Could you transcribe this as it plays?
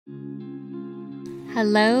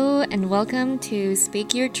Hello and welcome to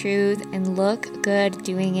Speak Your Truth and Look Good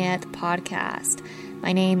Doing It podcast.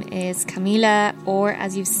 My name is Camila, or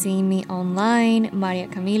as you've seen me online, Maria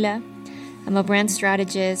Camila. I'm a brand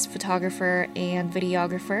strategist, photographer, and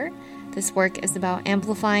videographer. This work is about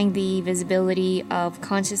amplifying the visibility of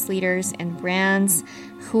conscious leaders and brands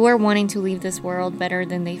who are wanting to leave this world better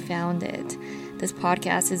than they found it. This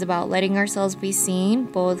podcast is about letting ourselves be seen,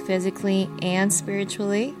 both physically and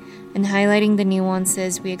spiritually, and highlighting the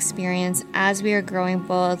nuances we experience as we are growing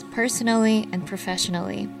both personally and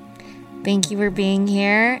professionally. Thank you for being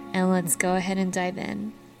here, and let's go ahead and dive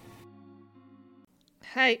in.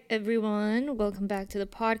 Hi, everyone. Welcome back to the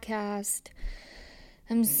podcast.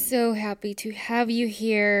 I'm so happy to have you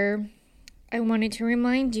here. I wanted to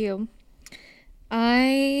remind you,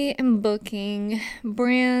 I am booking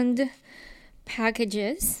brand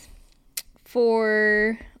packages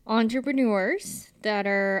for entrepreneurs that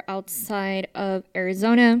are outside of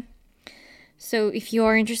Arizona. So if you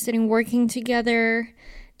are interested in working together,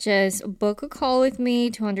 just book a call with me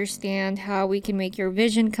to understand how we can make your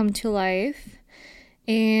vision come to life.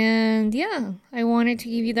 And yeah, I wanted to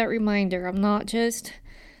give you that reminder. I'm not just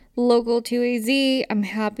local to AZ. I'm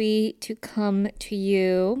happy to come to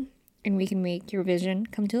you and we can make your vision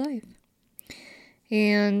come to life.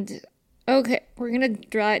 And okay, we're going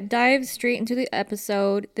to dive straight into the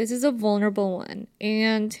episode. This is a vulnerable one.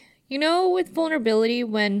 And you know, with vulnerability,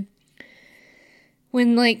 when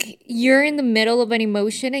like you're in the middle of an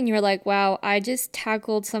emotion and you're like, wow, I just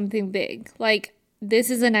tackled something big. Like, this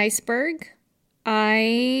is an iceberg.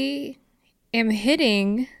 I am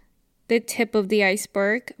hitting the tip of the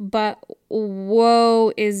iceberg, but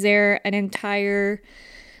whoa, is there an entire,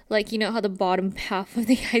 like, you know how the bottom half of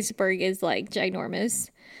the iceberg is like ginormous?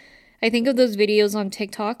 I think of those videos on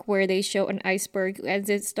TikTok where they show an iceberg as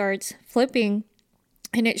it starts flipping,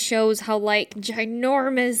 and it shows how like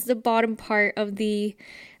ginormous the bottom part of the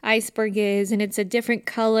iceberg is, and it's a different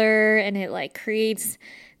color, and it like creates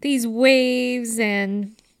these waves.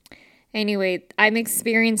 And anyway, I'm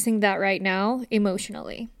experiencing that right now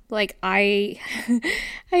emotionally. Like I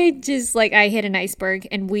just like I hit an iceberg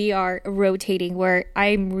and we are rotating where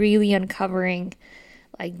I'm really uncovering,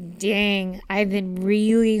 like, dang, I've been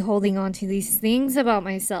really holding on to these things about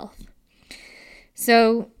myself.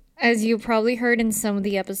 So, as you probably heard in some of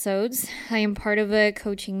the episodes, I am part of a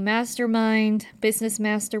coaching mastermind, business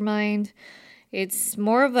mastermind. It's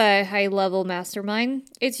more of a high-level mastermind.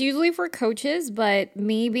 It's usually for coaches, but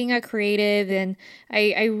me being a creative, and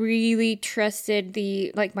I really trusted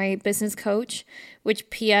my business coach, which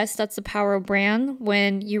P.S., that's the power of brand.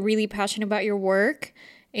 When you're really passionate about your work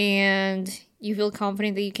and you feel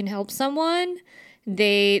confident that you can help someone,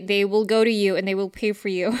 they will go to you and they will pay for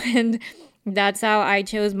you. And that's how I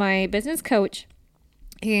chose my business coach,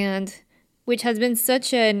 and which has been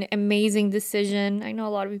such an amazing decision. I know a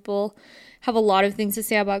lot of people have a lot of things to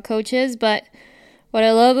say about coaches, but what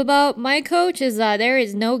I love about my coach is that there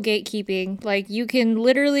is no gatekeeping. Like, you can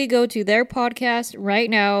literally go to their podcast right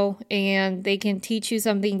now and they can teach you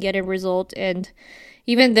something, get a result. And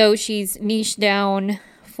even though she's niched down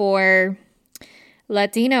for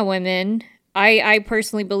Latina women, I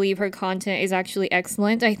personally believe her content is actually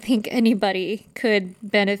excellent. I think anybody could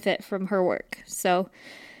benefit from her work. So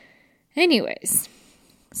anyways,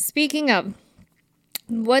 speaking of,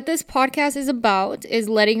 what this podcast is about is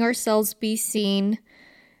letting ourselves be seen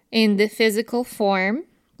in the physical form,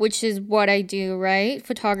 which is what I do, right?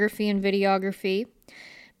 Photography and videography.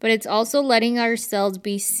 But it's also letting ourselves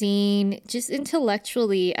be seen just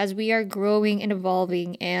intellectually as we are growing and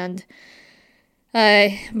evolving, and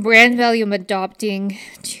brand value I'm adopting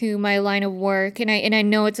to my line of work. And I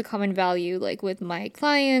know it's a common value, like with my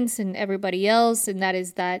clients and everybody else, and that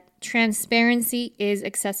is that transparency is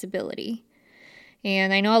accessibility.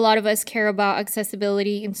 And I know a lot of us care about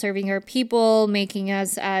accessibility in serving our people, making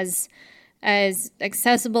us as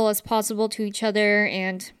accessible as possible to each other.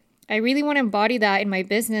 And I really want to embody that in my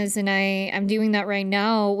business. And I'm doing that right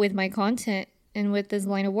now with my content and with this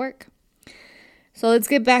line of work. So let's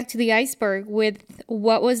get back to the iceberg with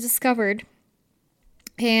what was discovered.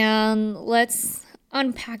 And let's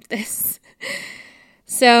unpack this.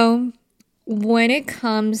 So when it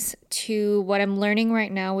comes to what I'm learning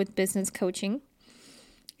right now with business coaching,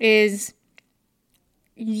 is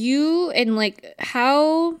you and like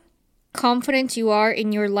how confident you are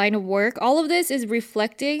in your line of work. All of this is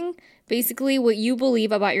reflecting basically what you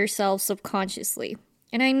believe about yourself subconsciously.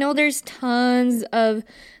 And I know there's tons of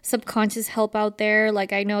subconscious help out there.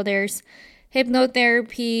 Like, I know there's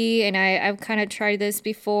hypnotherapy, and I've kind of tried this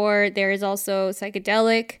before. There is also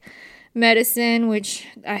psychedelic medicine, which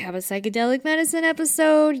I have a psychedelic medicine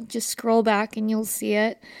episode. Just scroll back and you'll see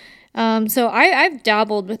it. So I've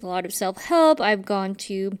dabbled with a lot of self-help. I've gone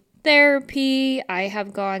to therapy. I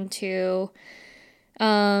have gone to,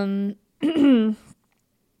 I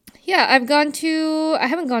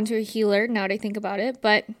haven't gone to a healer now that I think about it,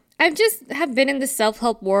 but I've just have been in the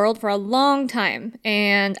self-help world for a long time,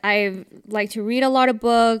 and I like to read a lot of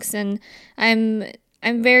books, and I'm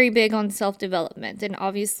very big on self-development, and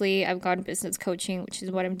obviously I've gone business coaching, which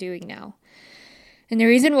is what I'm doing now. And the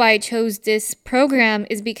reason why I chose this program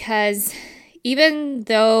is because even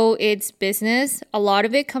though it's business, a lot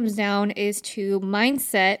of it comes down is to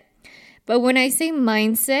mindset. But when I say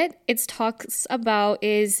mindset, it talks about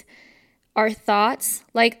is our thoughts,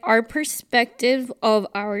 like our perspective of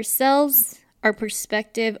ourselves, our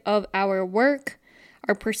perspective of our work,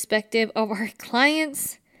 our perspective of our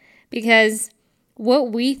clients, because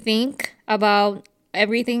what we think about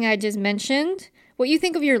everything I just mentioned, what you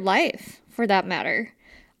think of your life for that matter,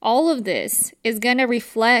 all of this is going to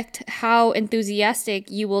reflect how enthusiastic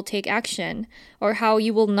you will take action or how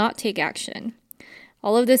you will not take action.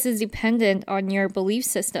 All of this is dependent on your belief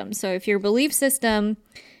system. So if your belief system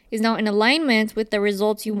is not in alignment with the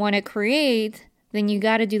results you want to create, then you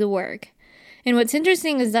got to do the work. And what's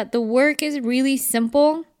interesting is that the work is really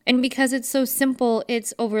simple, and because it's so simple,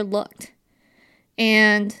 it's overlooked.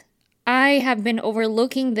 And I have been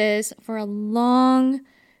overlooking this for a long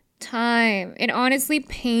time. It honestly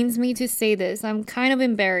pains me to say this. I'm kind of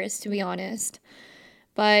embarrassed, to be honest.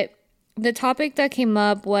 But the topic that came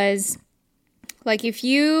up was, like, if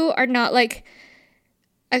you are not like,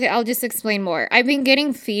 okay, I'll just explain more. I've been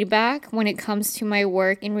getting feedback when it comes to my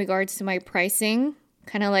work in regards to my pricing.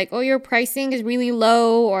 Kind of like, oh, your pricing is really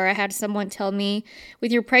low. Or I had someone tell me,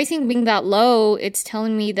 with your pricing being that low, it's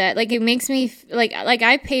telling me that, like, it makes me, like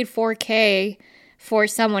I paid $4,000 for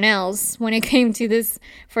someone else when it came to this,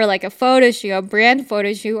 for like a photo shoot, a brand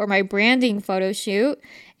photo shoot, or my branding photo shoot.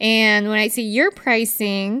 And when I see your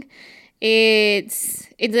pricing, it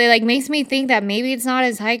like makes me think that maybe it's not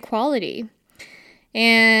as high quality.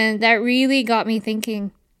 And that really got me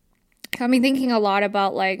thinking a lot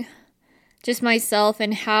about like just myself,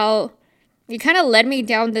 and how it kind of led me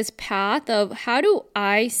down this path of how do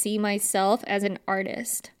I see myself as an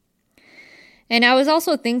artist. And I was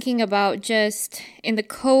also thinking about just in the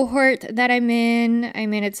cohort that I'm in. I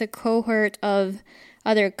mean, it's a cohort of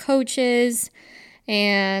other coaches,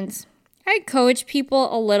 and I coach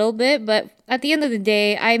people a little bit, but at the end of the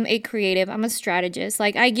day, I'm a creative. I'm a strategist.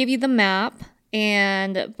 Like, I give you the map,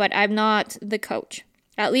 but I'm not the coach.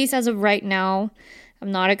 At least as of right now,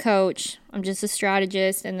 I'm not a coach. I'm just a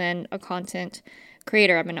strategist and then a content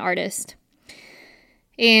creator. I'm an artist.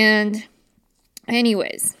 And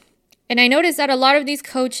anyways, and I noticed that a lot of these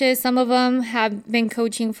coaches, some of them have been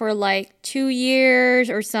coaching for like 2 years,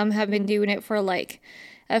 or some have been doing it for like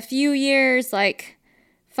a few years, like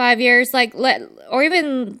 5 years, or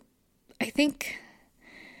even,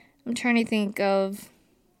 I'm trying to think of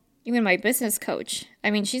even my business coach.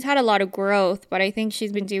 I mean, she's had a lot of growth, but I think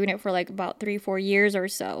she's been doing it for like about 3-4 years or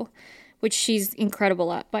so, which she's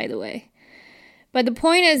incredible at, by the way. But the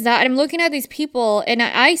point is that I'm looking at these people and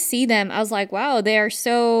I see them. I was like, wow,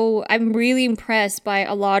 I'm really impressed by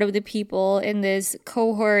a lot of the people in this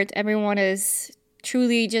cohort. Everyone is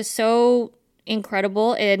truly just so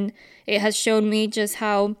incredible. And it has shown me just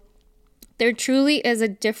how there truly is a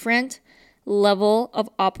different level of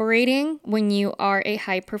operating when you are a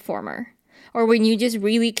high performer, or when you just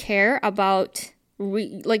really care about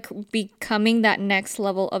becoming that next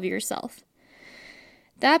level of yourself.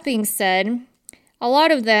 That being said, a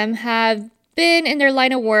lot of them have been in their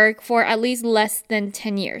line of work for at least less than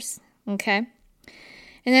 10 years, okay?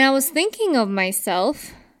 And then I was thinking of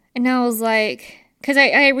myself, and I was like, because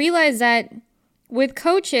I realized that with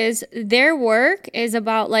coaches, their work is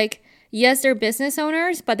about like, yes, they're business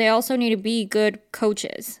owners, but they also need to be good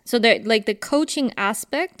coaches. So that like the coaching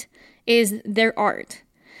aspect is their art.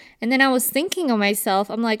 And then I was thinking of myself,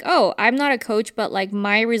 I'm like, oh, I'm not a coach, but like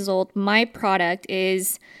my product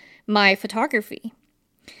is my photography.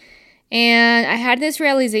 And I had this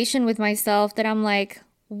realization with myself that I'm like,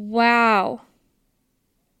 wow.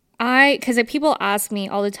 Because people ask me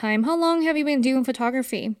all the time, how long have you been doing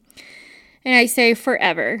photography? And I say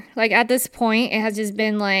forever. Like at this point, it has just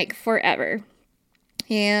been like forever.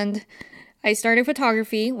 And I started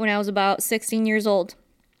photography when I was about 16 years old.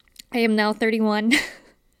 I am now 31.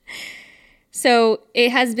 So it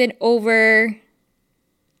has been over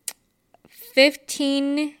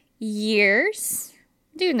 15 years.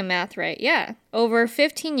 I'm doing the math right. Yeah. Over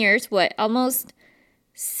 15 years. What? Almost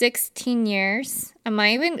 16 years. Am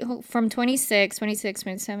I even from 26, 26,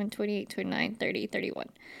 27, 28, 29, 30, 31.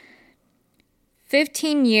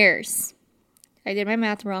 15 years. I did my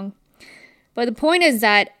math wrong. But the point is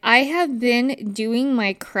that I have been doing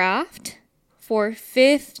my craft for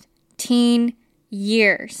 15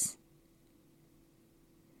 years.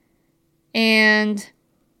 And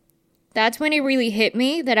that's when it really hit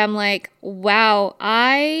me that I'm like, wow,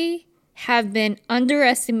 I have been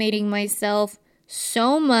underestimating myself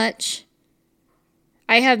so much.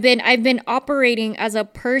 I've been operating as a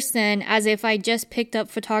person as if I just picked up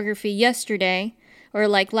photography yesterday or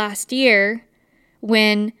like last year,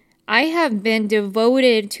 when I have been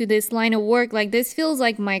devoted to this line of work. Like, this feels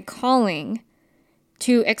like my calling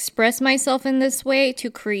to express myself in this way, to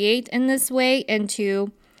create in this way, and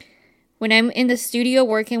to, when I'm in the studio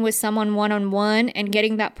working with someone one-on-one and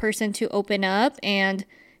getting that person to open up and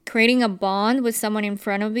creating a bond with someone in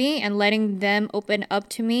front of me and letting them open up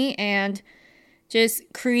to me and just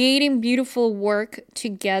creating beautiful work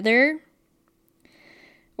together.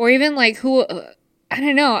 Or even like I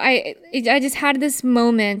don't know, I just had this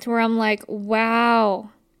moment where I'm like,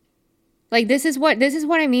 wow. Like, this is what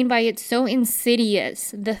I mean by it's so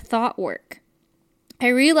insidious, the thought work. I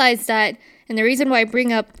realized that, and the reason why I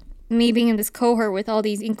bring up me being in this cohort with all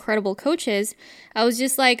these incredible coaches, I was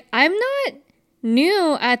just like, I'm not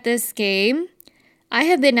new at this game. I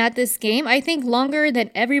have been at this game, I think, longer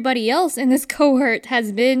than everybody else in this cohort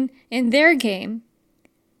has been in their game.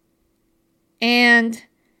 And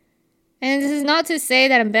this is not to say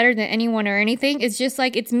that I'm better than anyone or anything. It's just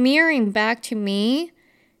like, it's mirroring back to me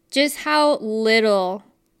just how little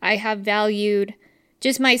I have valued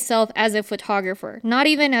just myself as a photographer. Not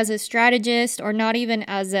even as a strategist or not even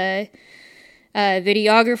as a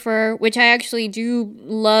videographer, which I actually do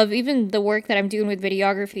love, even the work that I'm doing with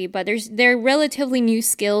videography. But there are relatively new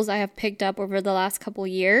skills I have picked up over the last couple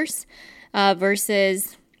years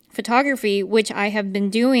versus photography, which I have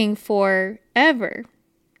been doing forever.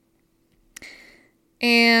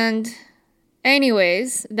 And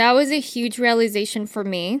anyways, that was a huge realization for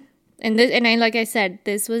me. And like I said,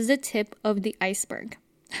 this was the tip of the iceberg.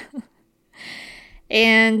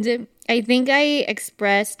 And I think I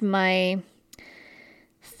expressed my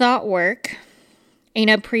thought work in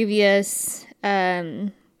a previous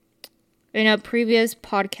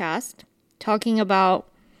podcast talking about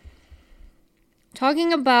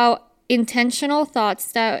unintentional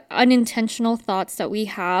thoughts that we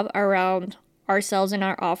have around ourselves and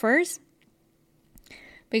our offers,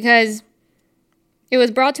 because it was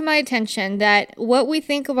brought to my attention that what we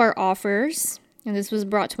think of our offers, and this was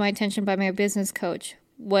brought to my attention by my business coach,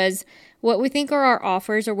 was what we think are our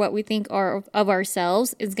offers or what we think are of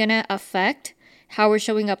ourselves is going to affect how we're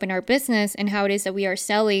showing up in our business and how it is that we are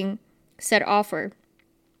selling said offer.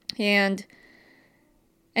 And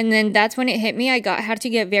then that's when it hit me. I had to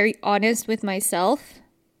get very honest with myself.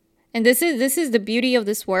 And this is the beauty of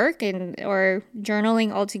this work or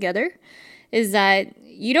journaling altogether, is that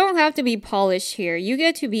you don't have to be polished here. You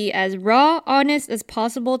get to be as raw, honest as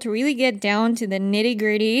possible to really get down to the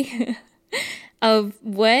nitty-gritty of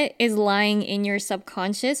what is lying in your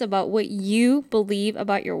subconscious about what you believe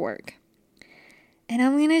about your work. And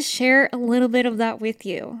I'm going to share a little bit of that with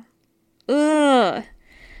you. Ugh.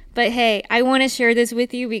 But hey, I want to share this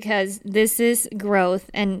with you because this is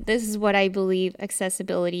growth and this is what I believe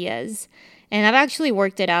accessibility is. And I've actually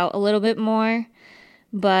worked it out a little bit more,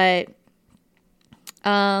 but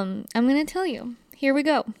I'm going to tell you. Here we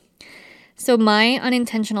go. So my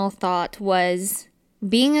unintentional thought was,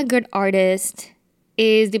 being a good artist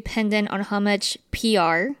is dependent on how much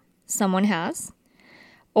PR someone has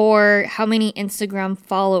or how many Instagram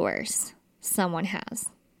followers someone has,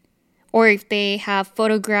 or if they have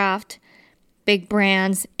photographed big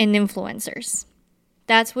brands and influencers.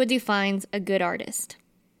 That's what defines a good artist.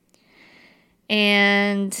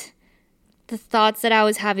 And the thoughts that I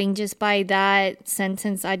was having just by that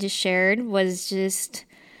sentence I just shared was just,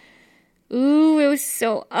 ooh, it was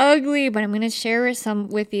so ugly, but I'm going to share some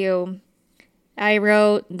with you. I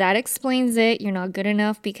wrote, that explains it. You're not good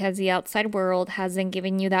enough because the outside world hasn't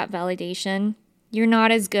given you that validation. You're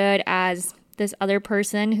not as good as this other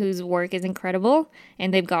person whose work is incredible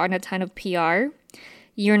and they've gotten a ton of PR.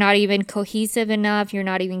 You're not even cohesive enough. You're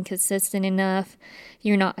not even consistent enough.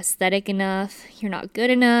 You're not aesthetic enough. You're not good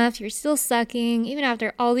enough. You're still sucking. Even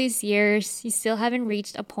after all these years, you still haven't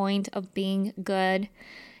reached a point of being good.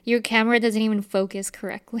 Your camera doesn't even focus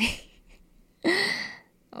correctly.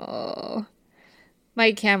 Oh,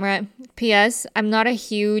 my camera. P.S. I'm not a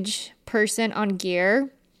huge person on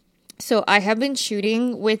gear. So I have been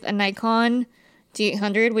shooting with a Nikon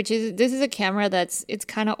D800, this is a camera it's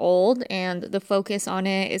kind of old and the focus on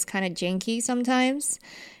it is kind of janky sometimes.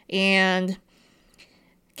 And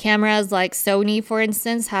cameras like Sony, for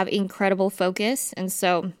instance, have incredible focus. And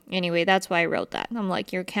so anyway, that's why I wrote that. I'm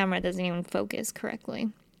like, your camera doesn't even focus correctly.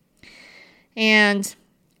 And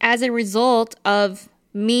as a result of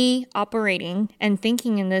me operating and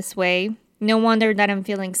thinking in this way, no wonder that I'm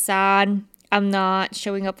feeling sad. I'm not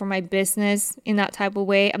showing up for my business in that type of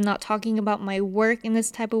way. I'm not talking about my work in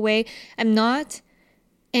this type of way. I'm not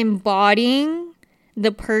embodying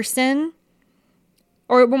the person,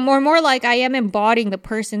 or more like I am embodying the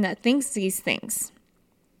person that thinks these things.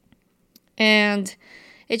 And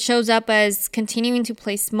it shows up as continuing to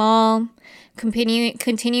play small,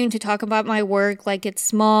 continuing to talk about my work like it's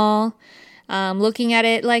small, looking at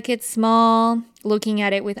it like it's small, looking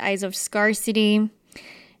at it with eyes of scarcity.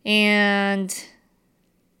 And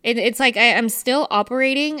it's like I'm still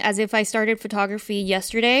operating as if I started photography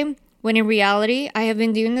yesterday, when in reality, I have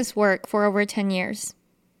been doing this work for over 10 years.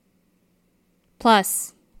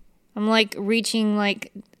 Plus, I'm like reaching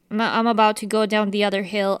I'm about to go down the other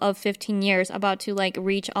hill of 15 years, about to like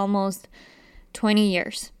reach almost 20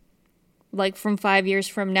 years. Like from 5 years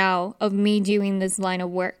from now of me doing this line of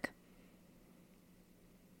work.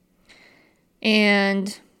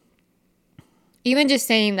 And even just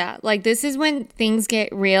saying that, like, this is when things get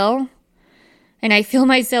real. And I feel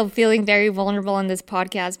myself feeling very vulnerable on this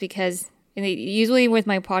podcast because usually with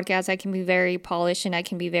my podcast, I can be very polished and I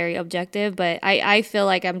can be very objective. But I feel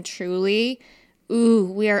like I'm truly,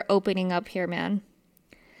 we are opening up here, man.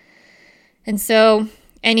 And so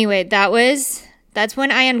anyway, that's when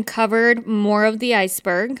I uncovered more of the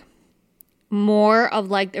iceberg. More of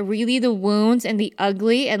like really the wounds and the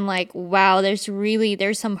ugly, and like, wow, there's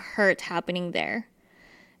some hurt happening there.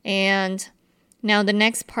 And now the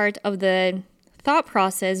next part of the thought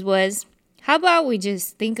process was, how about we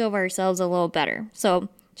just think of ourselves a little better? So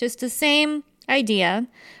just the same idea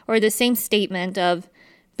or the same statement of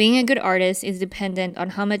being a good artist is dependent on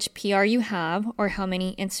how much PR you have or how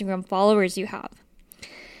many Instagram followers you have.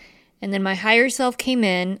 And then my higher self came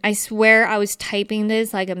in. I swear I was typing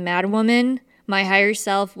this like a madwoman. My higher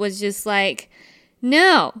self was just like,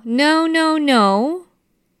 no.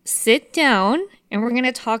 Sit down and we're going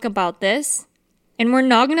to talk about this. And we're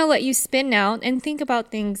not going to let you spin out and think about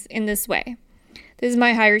things in this way. This is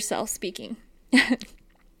my higher self speaking.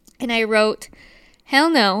 And I wrote, hell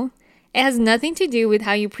no. It has nothing to do with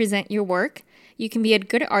how you present your work. You can be a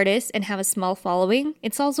good artist and have a small following.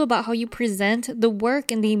 It's also about how you present the work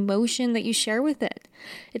and the emotion that you share with it.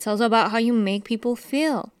 It's also about how you make people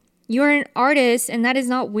feel. You're an artist, and that is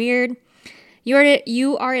not weird. You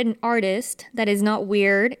are an artist that is not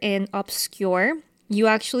weird and obscure. You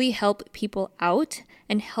actually help people out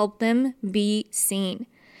and help them be seen.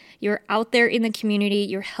 You're out there in the community.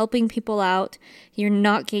 You're helping people out. You're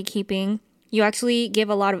not gatekeeping. You actually give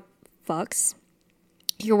a lot of fucks.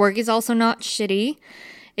 Your work is also not shitty.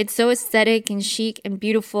 It's so aesthetic and chic and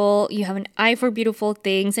beautiful. You have an eye for beautiful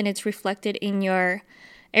things, and it's reflected in your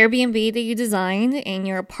Airbnb that you designed, in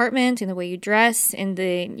your apartment, in the way you dress, in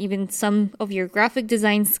even some of your graphic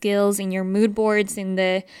design skills, in your mood boards, in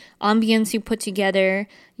the ambience you put together.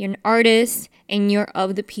 You're an artist, and you're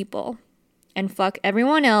of the people. And fuck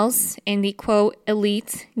everyone else in the quote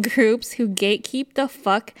elite groups who gatekeep the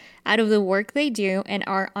fuck out of the work they do and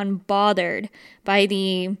are unbothered by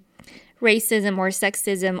the racism or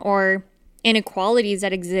sexism or inequalities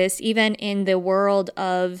that exist even in the world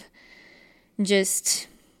of I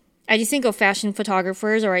just think of fashion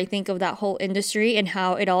photographers, or I think of that whole industry and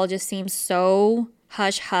how it all just seems so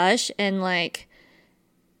hush hush and like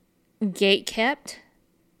gate kept.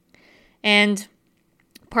 And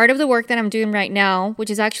part of the work that I'm doing right now, which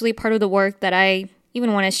is actually part of the work that I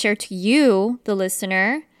even want to share to you, the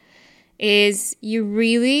listener, is you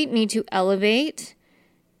really need to elevate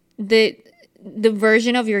the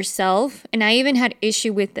version of yourself. And I even had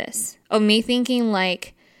issue with this, of me thinking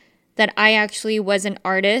like that I actually was an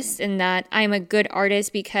artist and that I'm a good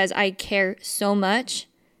artist because I care so much.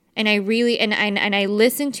 And I really, and I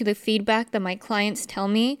listen to the feedback that my clients tell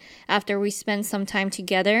me after we spend some time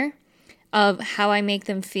together, of how I make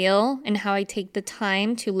them feel and how I take the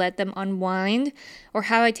time to let them unwind, or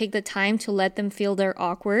how I take the time to let them feel they're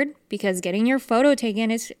awkward, because getting your photo taken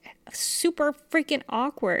is super freaking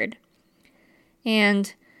awkward.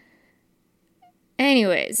 And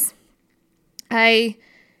anyways,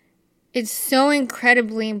 it's so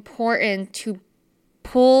incredibly important to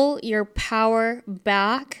pull your power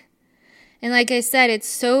back. And like I said, it's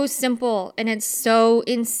so simple and it's so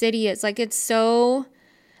insidious. Like it's so...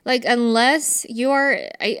 Like, unless you are,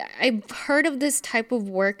 I've heard of this type of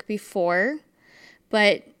work before,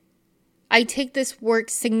 But I take this work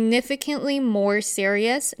significantly more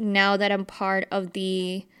serious now that I'm part of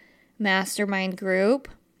the mastermind group.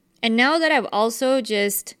 And now that I've also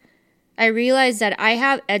I realized that I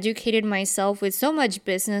have educated myself with so much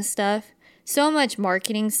business stuff, so much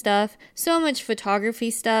marketing stuff, so much photography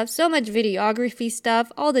stuff, so much videography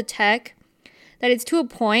stuff, all the tech, that it's to a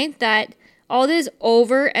point that all this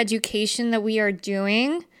over education that we are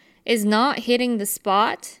doing is not hitting the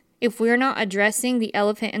spot if we're not addressing the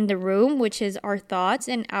elephant in the room, which is our thoughts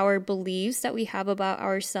and our beliefs that we have about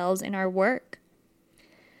ourselves and our work.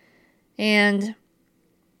 And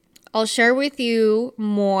I'll share with you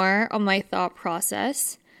more of my thought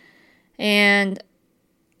process. And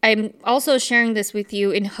I'm also sharing this with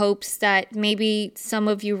you in hopes that maybe some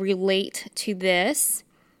of you relate to this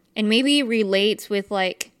and maybe relates with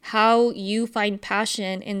like how you find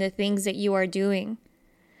passion in the things that you are doing.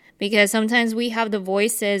 Because sometimes we have the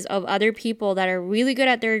voices of other people that are really good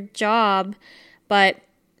at their job, but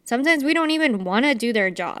sometimes we don't even want to do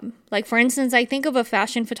their job. Like, for instance, I think of a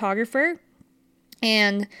fashion photographer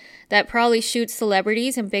and that probably shoots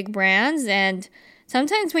celebrities and big brands. And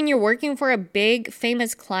sometimes when you're working for a big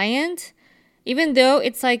famous client, even though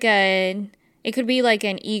it could be like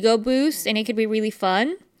an ego boost and it could be really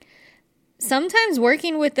fun, sometimes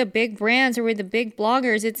working with the big brands or with the big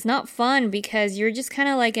bloggers, it's not fun because you're just kind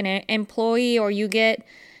of like an employee, or you get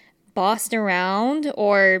bossed around,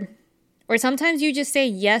 or sometimes you just say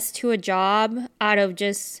yes to a job out of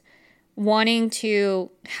just wanting to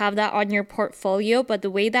have that on your portfolio. But the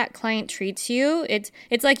way that client treats you, it's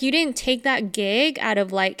like you didn't take that gig out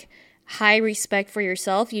of like high respect for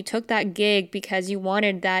yourself. You took that gig because you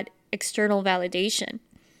wanted that external validation.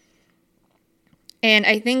 And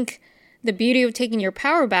I think the beauty of taking your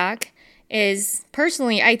power back is,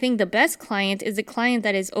 personally, I think the best client is a client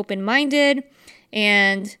that is open-minded,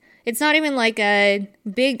 and it's not even like a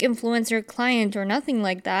big influencer client or nothing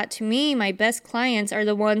like that. To me, my best clients are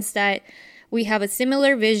the ones that we have a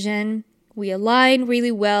similar vision, we align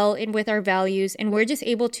really well in with our values, and we're just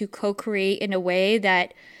able to co-create in a way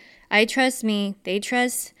that I trust me, I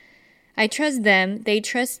trust them, they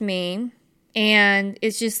trust me, and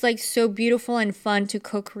it's just like so beautiful and fun to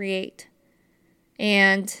co-create.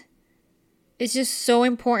 And it's just so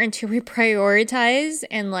important to reprioritize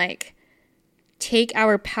and like take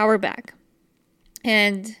our power back.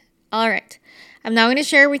 And all right, I'm now going to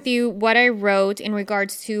share with you what I wrote in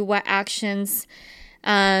regards to what actions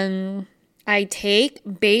I take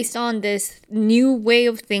based on this new way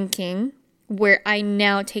of thinking where I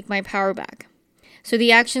now take my power back. So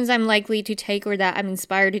the actions I'm likely to take, or that I'm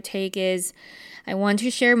inspired to take, is I want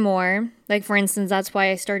to share more. Like, for instance, that's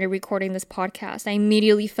why I started recording this podcast. I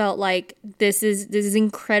immediately felt like this is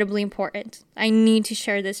incredibly important. I need to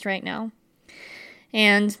share this right now.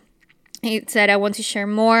 And it said I want to share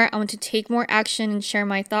more. I want to take more action and share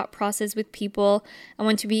my thought process with people. I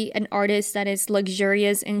want to be an artist that is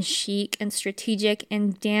luxurious and chic and strategic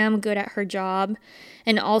and damn good at her job.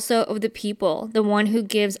 And also of the people, the one who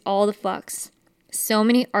gives all the fucks. So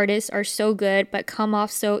many artists are so good but come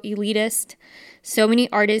off so elitist. So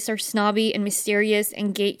many artists are snobby and mysterious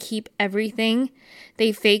and gatekeep everything.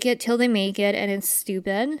 They fake it till they make it, and it's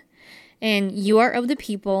stupid. And you are of the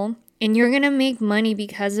people, and you're gonna make money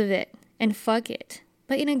because of it. And fuck it,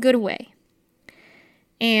 but in a good way.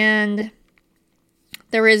 And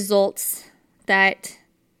the results that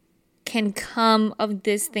can come of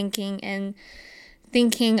this thinking and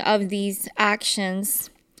thinking of these actions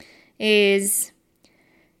is: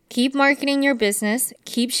 keep marketing your business.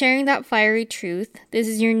 Keep sharing that fiery truth. This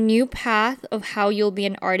is your new path of how you'll be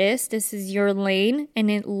an artist. This is your lane,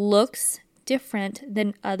 and it looks different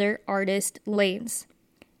than other artist lanes.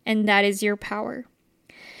 And that is your power.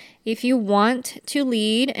 If you want to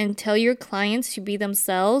lead and tell your clients to be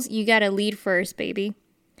themselves, you gotta lead first, baby.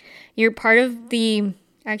 You're part of the...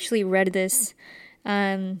 I actually read this.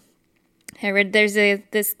 There's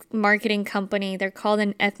this marketing company. They're called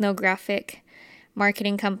an ethnographic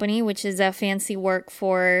marketing company, which is a fancy word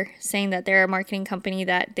for saying that they're a marketing company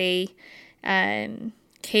that they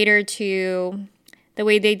cater to. The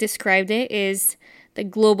way they described it is the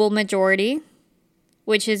global majority,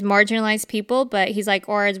 which is marginalized people, but he's like,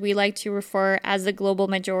 or as we like to refer as the global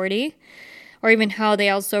majority, or even how they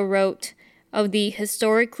also wrote of the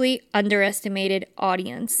historically underestimated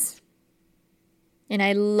audience. And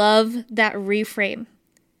I love that reframe,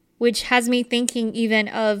 which has me thinking even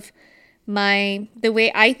of the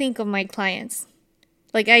way I think of my clients.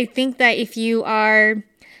 Like, I think that if you are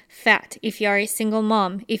fat, if you are a single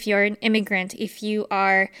mom, if you are an immigrant, if you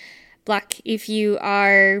are Black, if you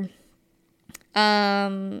are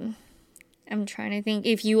I'm trying to think.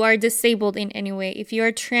 If you are disabled in any way, if you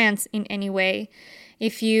are trans in any way,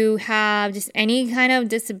 if you have just any kind of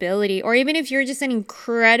disability, or even if you're just an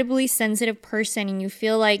incredibly sensitive person and you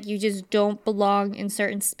feel like you just don't belong in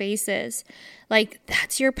certain spaces, like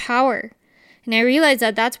that's your power. And I realize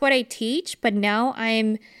that that's what I teach, but now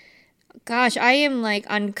I am like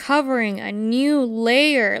uncovering a new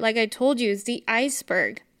layer. Like I told you, it's the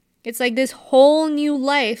iceberg. It's like this whole new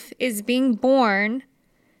life is being born,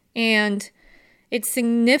 and it's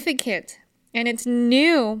significant and it's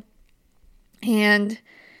new. And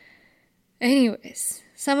anyways,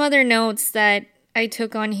 some other notes that I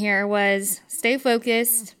took on here was stay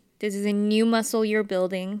focused. This is a new muscle you're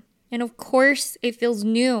building. And of course, it feels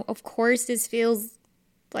new. Of course, this feels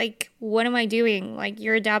like, what am I doing? Like,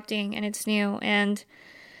 you're adapting and it's new. And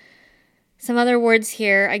some other words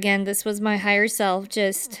here. Again, this was my higher self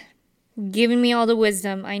just giving me all the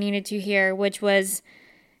wisdom I needed to hear, which was,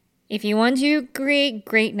 if you want to create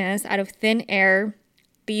greatness out of thin air,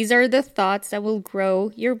 these are the thoughts that will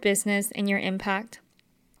grow your business and your impact.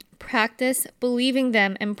 Practice believing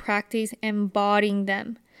them and practice embodying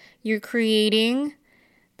them. You're creating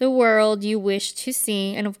the world you wish to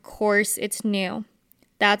see, and of course, it's new.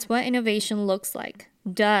 That's what innovation looks like.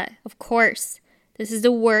 Duh, of course. This is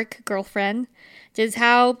the work, girlfriend. This is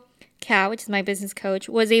how Kat, which is my business coach,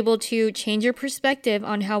 was able to change your perspective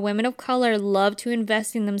on how women of color love to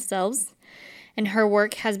invest in themselves. And her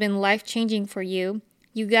work has been life-changing for you.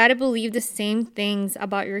 You got to believe the same things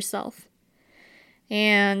about yourself.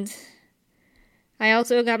 And I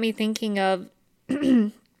also got me thinking of,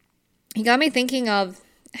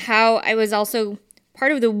 how I was also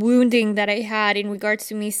part of the wounding that I had in regards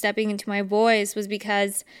to me stepping into my voice was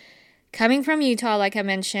because coming from Utah, like I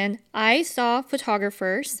mentioned, I saw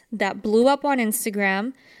photographers that blew up on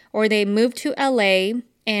Instagram, or they moved to LA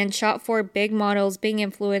and shot for big models, big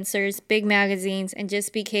influencers, big magazines, and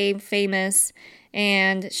just became famous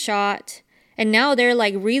and shot. And now they're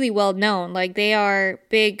like really well known. Like they are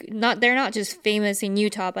big, they're not just famous in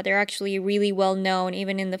Utah, but they're actually really well known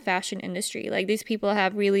even in the fashion industry. Like these people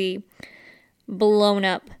have really blown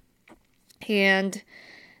up. And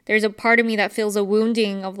there's a part of me that feels a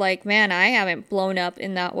wounding of like, man, I haven't blown up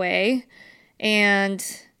in that way.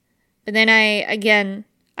 But then I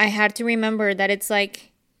had to remember that it's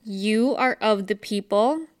like, you are of the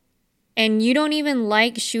people and you don't even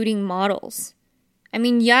like shooting models. I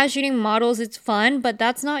mean, yeah, shooting models, it's fun, but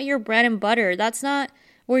that's not your bread and butter. That's not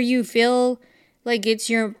where you feel like it's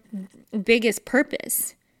your biggest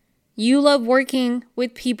purpose. You love working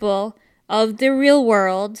with people of the real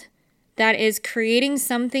world that is creating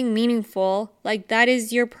something meaningful. Like that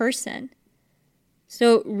is your person.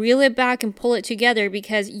 So reel it back and pull it together,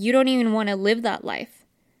 because you don't even want to live that life.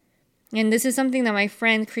 And this is something that my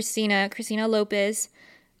friend Christina Lopez,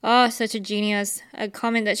 such a genius, a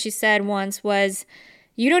comment that she said once was,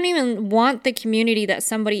 you don't even want the community that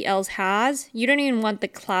somebody else has. You don't even want the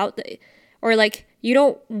clout or like you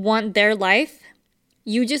don't want their life.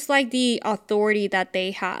 You just like the authority that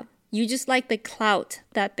they have. You just like the clout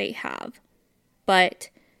that they have. But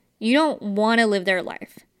you don't want to live their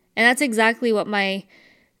life. And that's exactly what my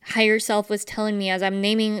higher self was telling me as I'm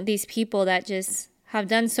naming these people that just have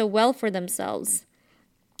done so well for themselves.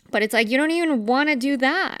 But it's like, you don't even want to do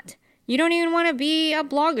that. You don't even want to be a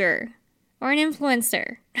blogger or an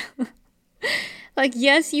influencer. Like,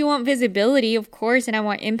 yes, you want visibility, of course, and I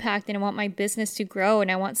want impact, and I want my business to grow,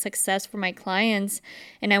 and I want success for my clients,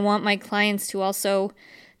 and I want my clients to also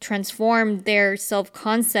transform their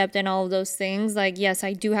self-concept and all of those things. Like, yes,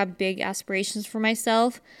 I do have big aspirations for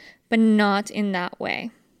myself, but not in that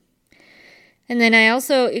way. And then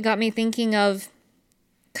it got me thinking of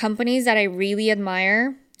companies that I really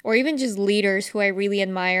admire, or even just leaders who I really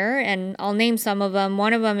admire. And I'll name some of them.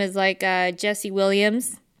 One of them is like Jesse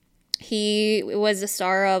Williams. He was the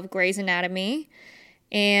star of Grey's Anatomy.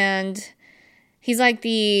 And he has like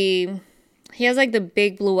the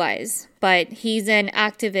big blue eyes, but he's an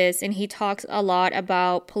activist and he talks a lot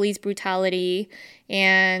about police brutality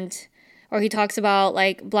or he talks about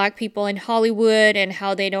like Black people in Hollywood and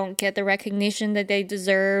how they don't get the recognition that they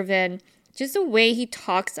deserve, and just the way he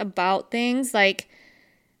talks about things, like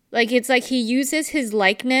it's like he uses his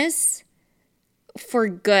likeness for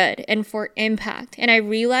good and for impact. And I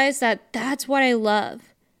realized that that's what I love.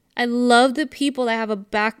 I love the people that have a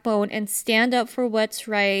backbone and stand up for what's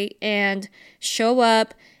right and show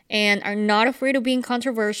up and are not afraid of being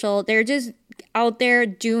controversial. They're just out there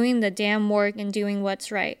doing the damn work and doing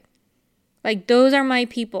what's right. Like, those are my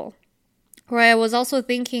people. Or I was also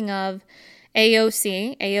thinking of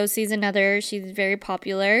AOC. AOC is another, she's very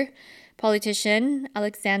popular politician,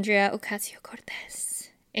 Alexandria Ocasio-Cortez.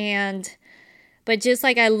 And But just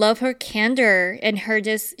like I love her candor and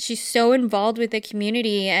she's so involved with the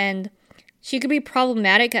community, and she could be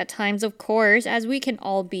problematic at times, of course, as we can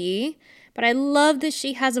all be. But I love that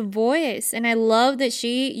she has a voice, and I love that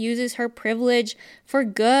she uses her privilege for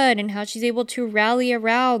good and how she's able to rally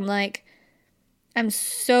around. Like, I'm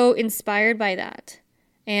so inspired by that.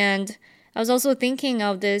 And I was also thinking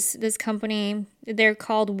of this company. They're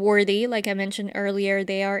called Worthy, like I mentioned earlier.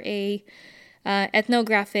 They are a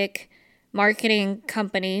ethnographic marketing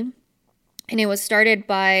company, and it was started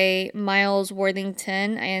by Miles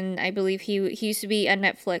Worthington, and I believe he used to be a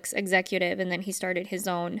Netflix executive, and then he started his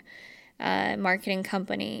own marketing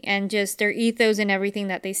company. And just their ethos and everything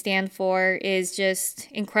that they stand for is just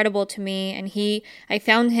incredible to me. And I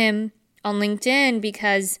found him on LinkedIn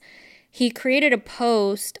because he created a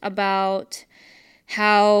post about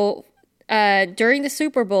how during the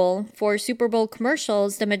Super Bowl, for Super Bowl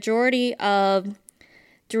commercials, the majority of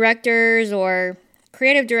directors or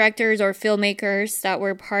creative directors or filmmakers that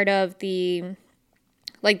were part of that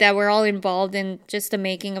were all involved in just the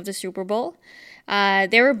making of the Super Bowl,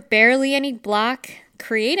 there were barely any Black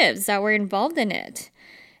creatives that were involved in it.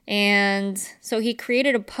 And so he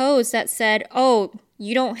created a post that said, oh,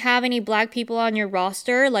 you don't have any Black people on your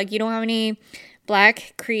roster? Like, you don't have any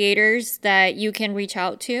Black creators that you can reach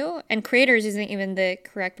out to? And creators isn't even the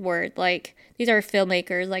correct word. Like, these are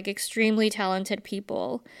filmmakers, like extremely talented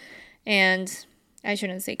people. And I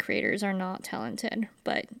shouldn't say creators are not talented,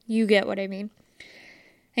 but you get what I mean.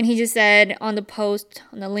 And he just said on the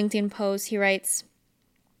LinkedIn post, he writes,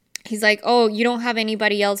 he's like, oh, you don't have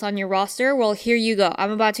anybody else on your roster? Well, here you go.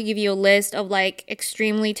 I'm about to give you a list of like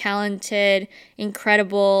extremely talented,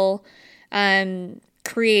 incredible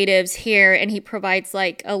creatives here. And he provides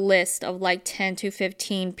like a list of like 10 to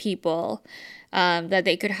 15 people that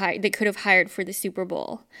they could have hired for the Super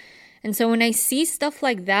Bowl. And so when I see stuff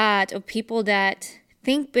like that of people that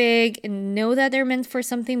think big and know that they're meant for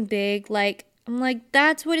something big, like, I'm like,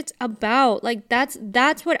 that's what it's about. Like, that's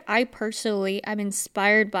what I personally am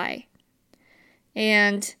inspired by.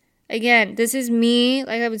 And again, this is me,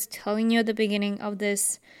 like I was telling you at the beginning of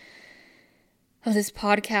this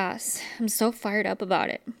podcast. I'm so fired up about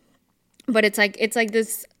it. But it's like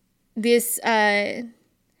this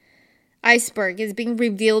iceberg is being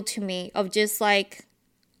revealed to me of just like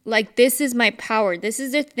this is my power. This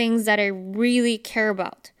is the things that I really care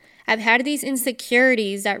about. I've had these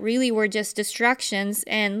insecurities that really were just distractions,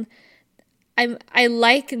 and I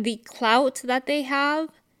like the clout that they have,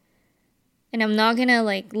 and I'm not gonna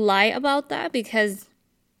like lie about that, because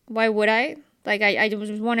why would I? Like, I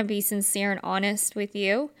just want to be sincere and honest with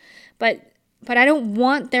you, but I don't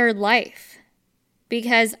want their life,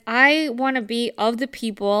 because I want to be of the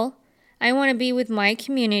people. I want to be with my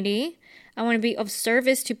community. I want to be of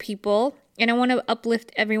service to people, and I want to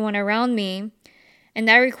uplift everyone around me. And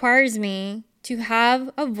that requires me to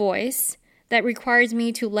have a voice, that requires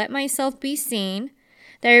me to let myself be seen,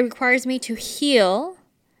 that requires me to heal,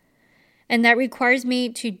 and that requires me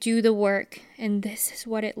to do the work. And this is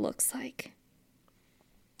what it looks like.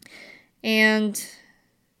 And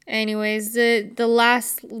anyways, the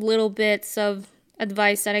last little bits of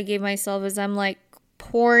advice that I gave myself as I'm like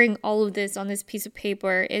pouring all of this on this piece of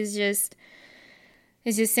paper is just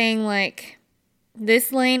saying like,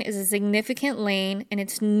 this lane is a significant lane, and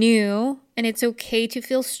it's new, and it's okay to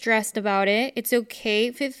feel stressed about it. It's okay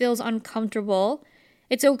if it feels uncomfortable.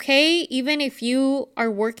 It's okay even if you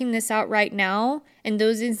are working this out right now and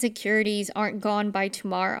those insecurities aren't gone by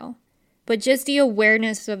tomorrow. But just the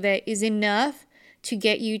awareness of it is enough to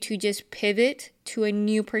get you to just pivot to a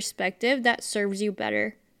new perspective that serves you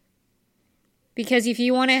better. Because if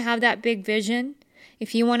you want to have that big vision,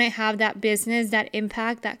 if you want to have that business, that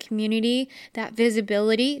impact, that community, that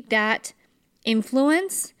visibility, that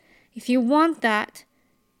influence, if you want that,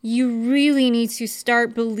 you really need to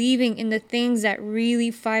start believing in the things that really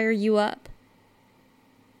fire you up.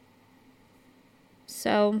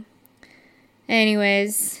 So,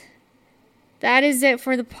 anyways, that is it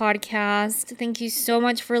for the podcast. Thank you so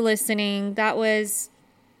much for listening.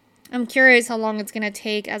 I'm curious how long it's going to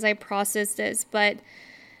take as I process this, but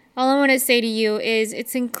all I want to say to you is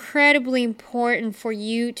it's incredibly important for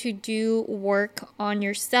you to do work on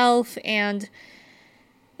yourself and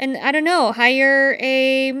I don't know, hire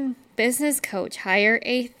a business coach, hire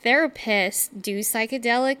a therapist, do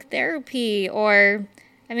psychedelic therapy, or,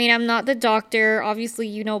 I mean, I'm not the doctor, obviously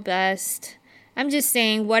you know best. I'm just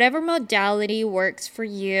saying whatever modality works for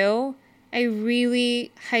you, I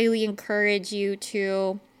really highly encourage you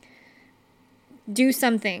to do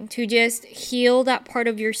something to just heal that part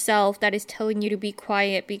of yourself that is telling you to be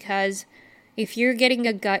quiet, because If you're getting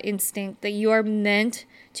a gut instinct that you are meant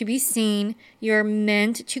to be seen, you're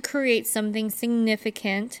meant to create something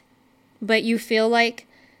significant, but you feel like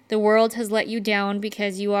the world has let you down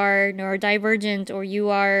because you are neurodivergent, or you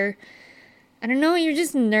are, I don't know, you're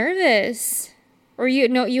just nervous, or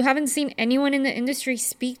you haven't seen anyone in the industry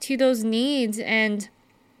speak to those needs. And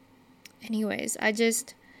anyways,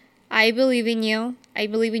 I believe in you. I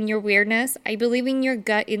believe in your weirdness. I believe in your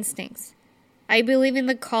gut instincts. I believe in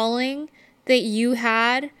the calling that you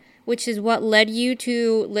had, which is what led you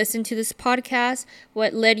to listen to this podcast,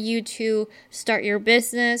 what led you to start your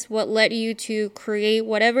business, what led you to create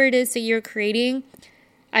whatever it is that you're creating.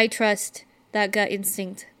 I trust that gut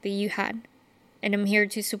instinct that you had. And I'm here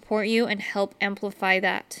to support you and help amplify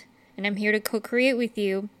that. And I'm here to co-create with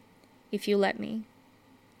you if you let me.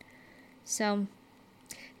 So,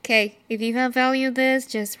 okay, if you have value in this,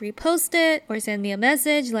 just repost it or send me a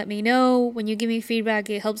message. Let me know. When you give me feedback,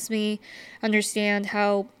 it helps me understand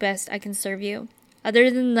how best I can serve you. Other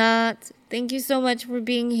than that, thank you so much for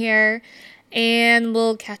being here, and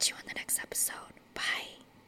we'll catch you on the next episode.